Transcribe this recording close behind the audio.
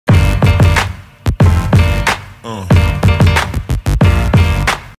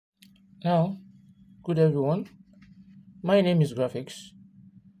Now, good everyone, my name is Graphics.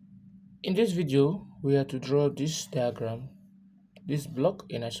 In this video, we are to draw this diagram, this block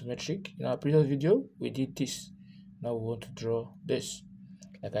in isometric. In our previous video, we did this. Now we want to draw this.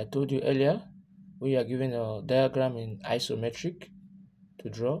 Like I told you earlier, we are given a diagram in isometric to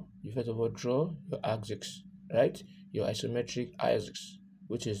draw. You first of all draw your axis, right? Your isometric axis,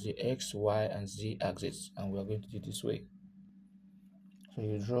 which is the X, Y, and Z axis, and we are going to do it this way. So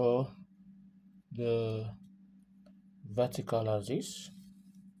you draw the vertical axis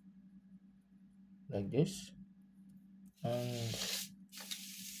like this and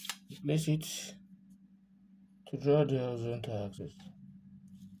place it to draw the horizontal axis,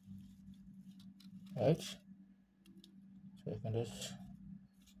 right? So I can just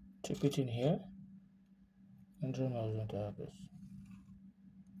tip it in here and draw my horizontal axis.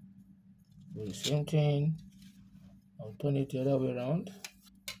 Do the same thing. I'll turn it the other way around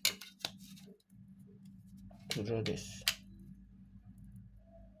to draw this,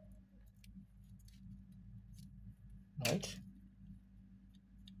 right?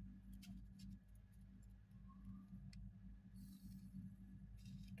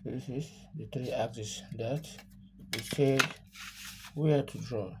 So this is the three axes that we said we are to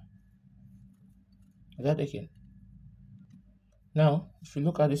draw. Is that okay? Now, if you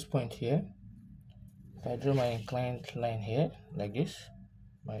look at this point here, if I draw my inclined line here like this,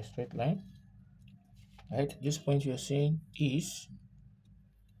 my straight line, right? This point you're seeing is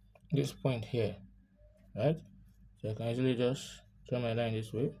this point here, right? So I can easily just draw my line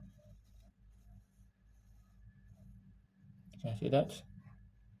this way. You can see that.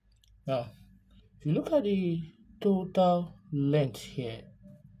 Now, if you look at the total length here,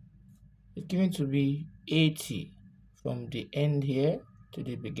 it's given to be 80. From the end here to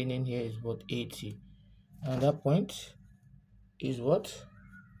the beginning here is what 80. And that point is what?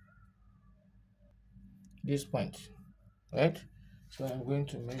 This point, right? So I'm going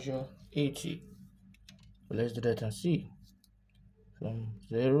to measure 80. So let's do that and see. From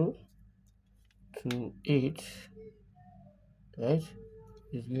 0 to 8, right,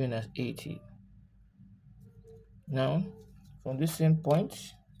 is given as 80. Now, from this same point,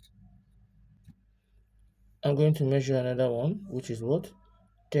 I'm going to measure another one, which is what?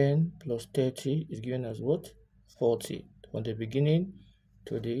 10 plus 30 is given as what? 40. From the beginning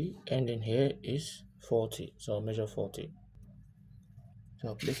to the ending here is 40. So I'll measure 40. So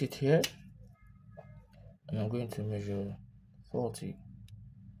I'll place it here, and I'm going to measure 40.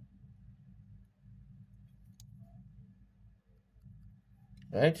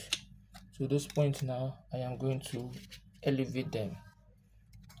 Right? So those points now, I am going to elevate them.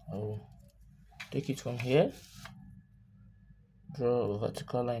 I'll take it from here, draw a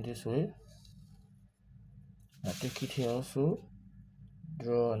vertical line this way. I'll take it here also,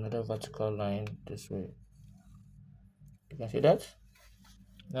 draw another vertical line this way. You can see that?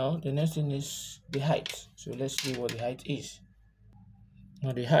 Now the next thing is the height. So let's see what the height is.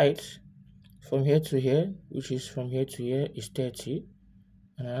 Now the height from here to here, which is from here to here, is 30.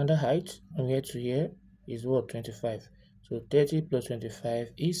 And another height from here to here is what? 25. So 30 plus 25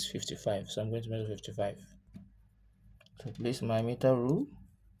 is 55. So I'm going to measure 55. So place my meter rule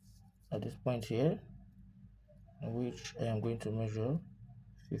at this point here, which I am going to measure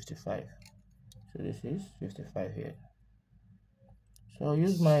 55. So this is 55 here. So I'll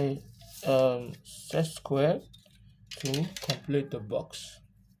use my set square to complete the box.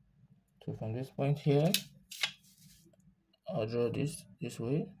 So from this point here, I'll draw this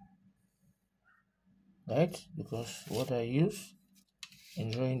way, right? Because what I use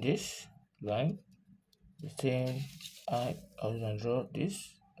in drawing this line, the same I will draw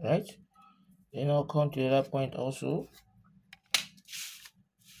this, right? Then I'll come to the other point also.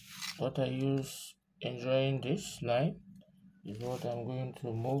 What I use in drawing this line is what I'm going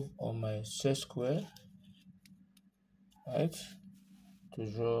to move on my set square, right,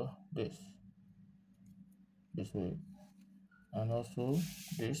 to draw this way, and also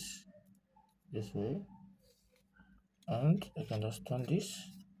this way, and I can just turn this.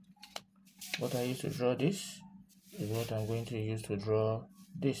 What I use to draw this is what I'm going to use to draw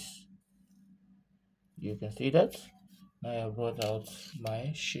this. You can see that. Now I brought out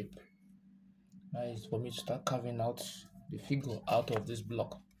my shape. Now it's for me to start carving out the figure out of this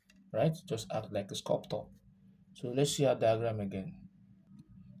block, right? Just act like a sculptor. So let's see our diagram again.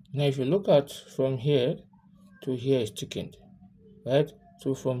 Now if you look at from here to here is thickened, right?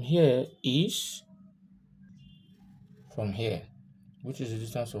 So from here is from here, which is the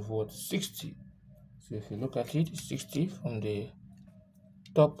distance of what? 60. So if you look at it, it's 60 from the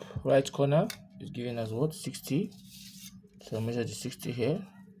top right corner is given as what? 60. So I'll measure the 60 here.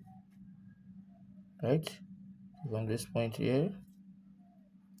 right? From this point here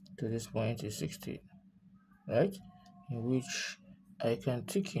to this point is 60, right? In which I can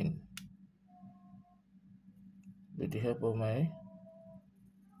thicken with the help of my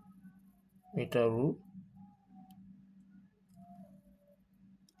meter rule.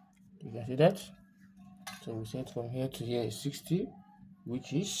 You can see that. So we said from here to here is 60,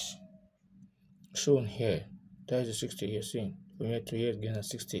 which is shown here. That is the 60 you're seeing. From here to here again at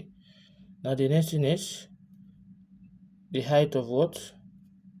 60. Now the next thing is the height of what?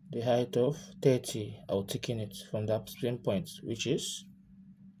 The height of 30. I'll thicken it from that same point, which is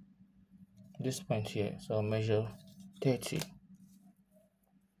this point here. So I'll measure 30.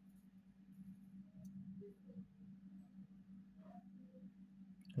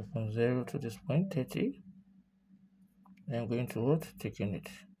 So from 0 to this point, 30. I'm going to what? Thicken it.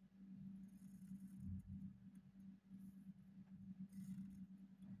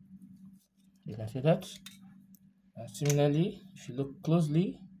 You can see that. And similarly, if you look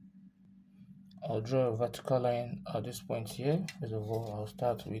closely, I'll draw a vertical line at this point here. First of all, I'll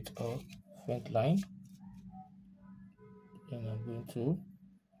start with a faint line. And I'm going to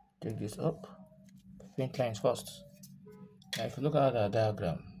take this up. Faint lines first. Now if you look at our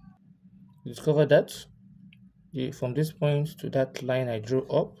diagram, you discover that from this point to that line I drew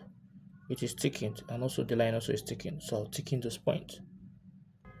up, it is thickened, and also the line also is thickened. So I'll thicken this point.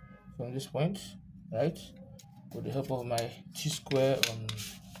 From this point, right, with the help of my t-square on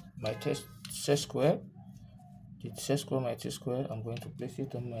my set square, the set square, my t-square, I'm going to place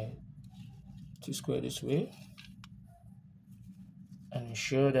it on my t-square this way and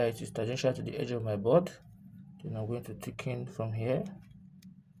ensure that it is tangential to the edge of my board. Then I'm going to thicken from here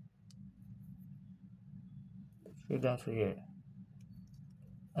straight down to here,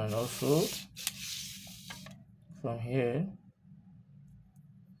 and also from here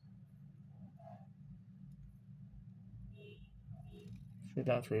straight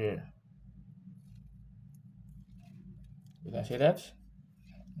down to here. You can see that.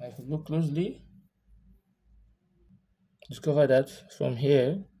 Now if you look closely, discover that from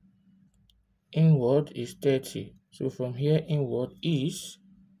here inward is 30. So from here inward is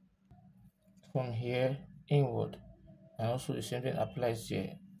from here inward, and also the same thing applies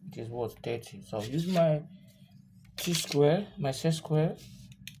here, which is what? 30. So I'll use my t-square, my set square,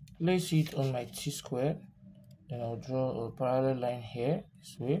 place it on my t-square, then I'll draw a parallel line here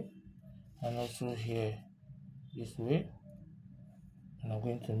this way, and also here this way, and I'm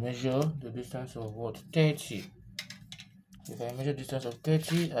going to measure the distance of what? 30. If I measure distance of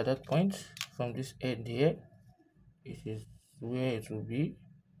 30 at that point, from this end here, it is where it will be,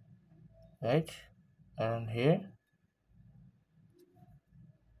 right around here,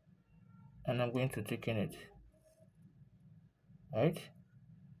 and I'm going to thicken it, right?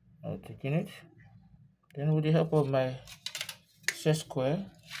 I'll thicken it. Then with the help of my set square,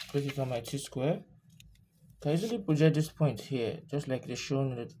 place it on my t-square. I can easily project this point here, just like it is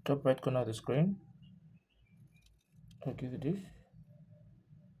shown in the top right corner of the screen. I'll give it this,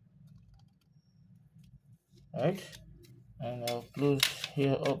 right? And I'll close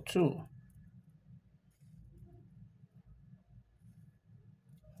here up too,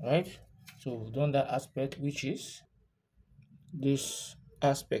 right? So we've done that aspect, which is this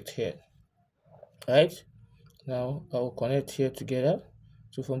aspect here, right? Now I'll connect here together.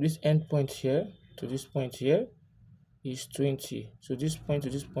 So from this end point here to this point here is 20. So this point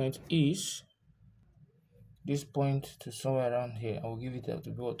to this point is this point to somewhere around here. I will give it to be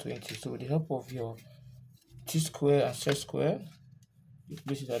about 20. So with the help of your t-square and set square, you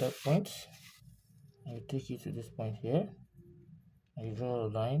place it at that point, and you take it to this point here, and you draw a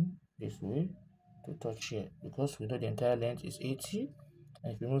line this way to touch here, because we know the entire length is 80,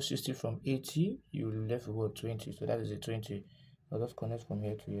 and if you remove 60 from 80, you will be left with about 20. So that is a 20. I'll just connect from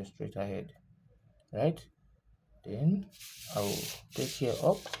here to here straight ahead, right? Then I will take here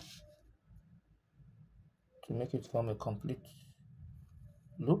up to make it form a complete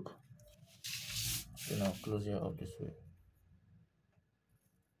loop. Then I'll close here up this way,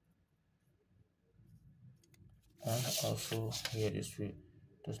 and also here this way,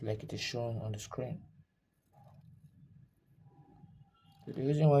 just like it is shown on the screen. So the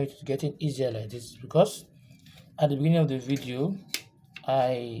reason why it's getting easier like this is because at the beginning of the video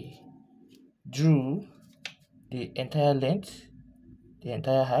I drew the entire length, the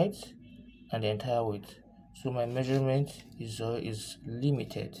entire height, and the entire width. So my measurement is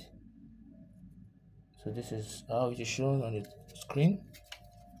limited. So this is how it is shown on the screen.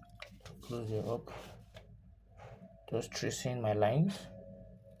 Close it up, just tracing my lines.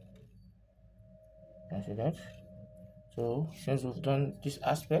 You can see that. So since we've done this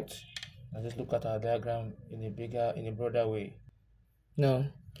aspect, Let's just look at our diagram in a broader way. Now,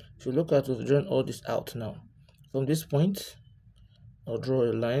 if you look at, we've drawn all this out now. From this point, I'll draw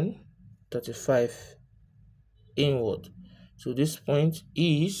a line 35 inward. So this point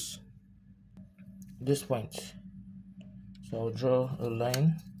is this point. So I'll draw a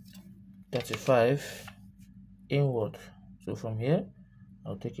line 35 inward. So from here,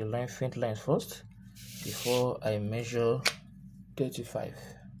 I'll take a line, faint line first, before I measure 35.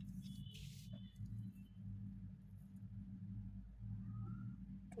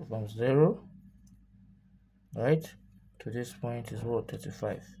 So from 0, right, to this point is what?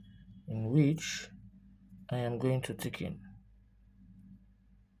 35, in which I am going to tick in.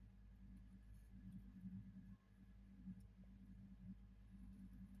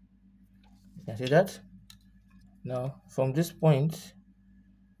 You can see that? Now, from this point,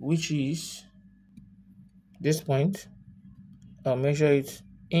 which is this point, I'll measure it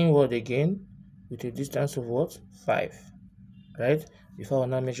inward again with a distance of what? 5, right? Before I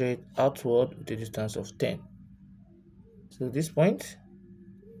now measure it outward with a distance of 10. So this point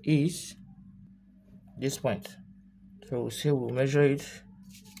is this point. So we'll say we'll measure it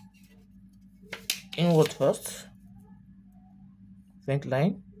inward first, faint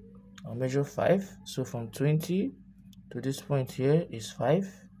line. I'll measure 5. So from 20 to this point here is 5,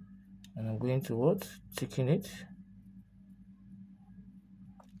 and I'm going to what? Ticking it.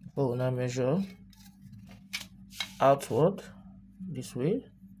 We'll now measure outward this way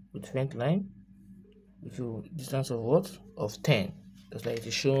with faint line, with a distance of what? Of 10, just like it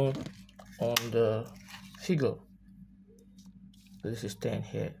is shown on the figure. So this is 10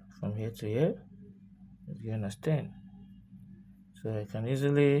 here. From here to here, it's given as 10. So I can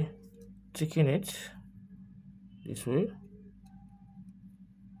easily tick in it this way,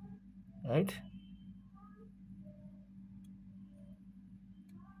 right?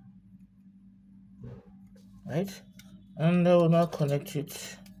 Right? And I will now connect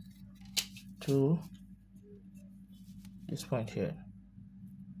it to this point here.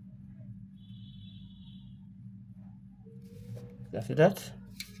 You can see that?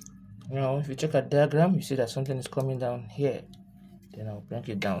 Now, if you check a diagram, you see that something is coming down here. Then I'll bring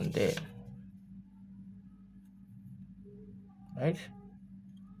it down there. Right?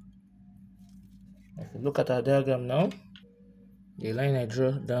 If you look at our diagram now, the line I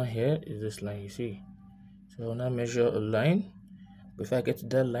draw down here is this line, you see. So I'll now measure a line. Before I get to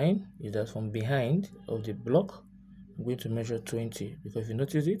that line, is that from behind of the block, I'm going to measure 20. Because if you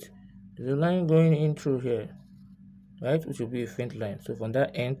notice it, there's a line going in through here, right, which will be a faint line. So from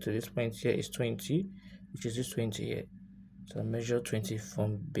that end to this point here is 20, which is this 20 here. So I measure 20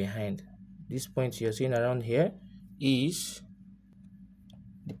 from behind. This point you're seeing around here is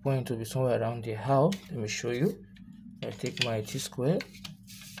the point will be somewhere around here. How? Let me show you. I take my T-square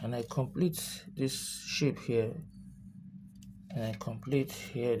and I complete this shape here, and I complete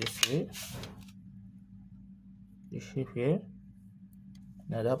here this way, this shape here.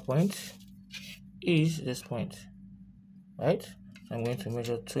 Now that point is this point, right? So I'm going to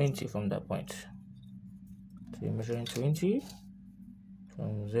measure 20 from that point. So you're measuring 20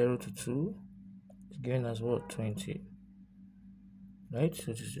 from 0 to 2, it's given as what? 20, right?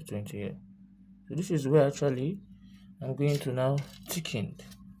 So this is 20 here. So this is where actually I'm going to now tick in.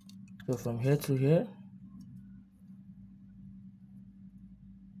 So from here to here,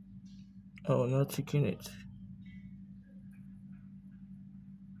 I will now tick in it,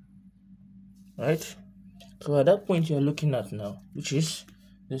 right? So at that point you're looking at now, which is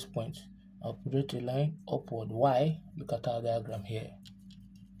this point, I'll project a line upward. Why? Look at our diagram here.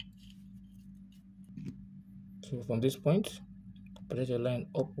 So from this point, project a line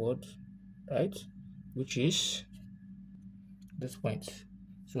upward, right, which is this point.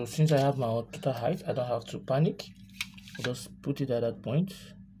 So since I have my total height, I don't have to panic. I'll just put it at that point.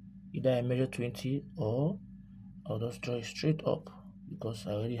 Either I measure 20 or I'll just draw it straight up, because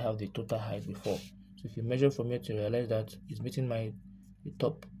I already have the total height before. So if you measure from here to realize that it's meeting the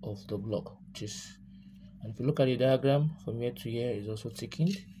top of the block, which is, and if you look at the diagram, from here to here is also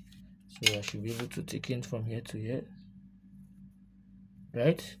ticking. So I should be able to tick in from here to here,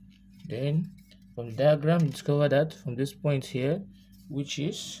 right? Then from the diagram, discover that from this point here, which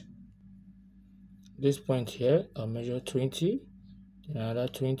is this point here, I'll measure 20, then another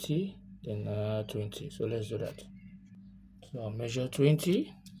 20, then another 20. So let's do that. So I'll measure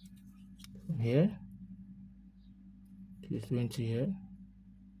 20 from here to 20 here,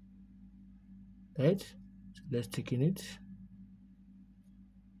 right? So let's tick in it.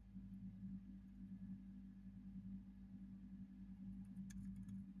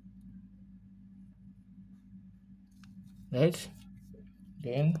 Right?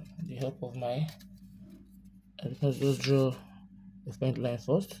 Then the help of my, let's just draw a faint line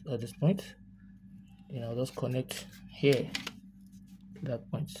first at this point. Then I'll just connect here to that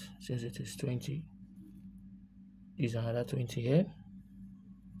point. Since it is 20, use another 20 here.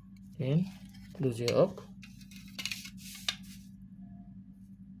 Then close here up,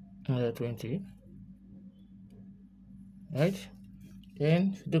 another 20. Right?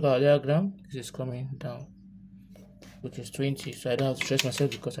 Then if you look at our diagram, this is coming down, which is 20. So I don't have to stress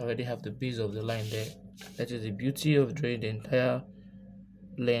myself because I already have the base of the line there. That is the beauty of drawing the entire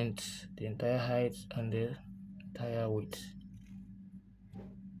length, the entire height, and the entire width.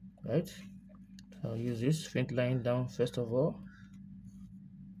 Right? So I'll use this faint line down first of all.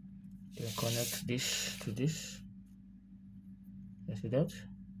 Then connect this to this. You see that?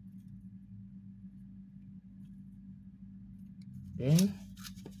 Then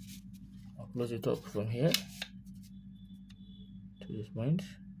I'll close it up from here to this point.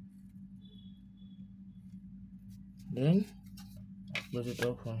 Then I'll close it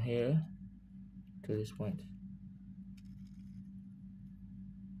up from here to this point.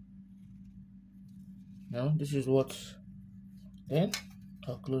 Now this is what, then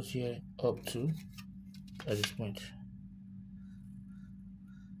I'll close here up to at this point.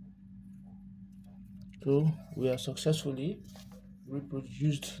 So we have successfully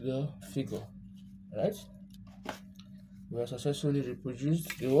reproduced the figure, right? We have successfully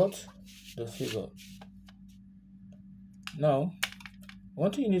reproduced the what? The figure. Now,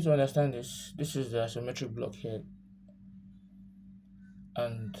 one thing you need to understand is this is the isometric block here,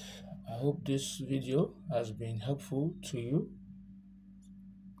 and I hope this video has been helpful to you.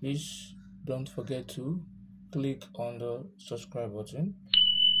 Please don't forget to click on the subscribe button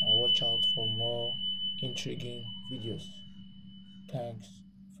and watch out for more intriguing videos. Thanks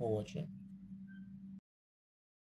for watching.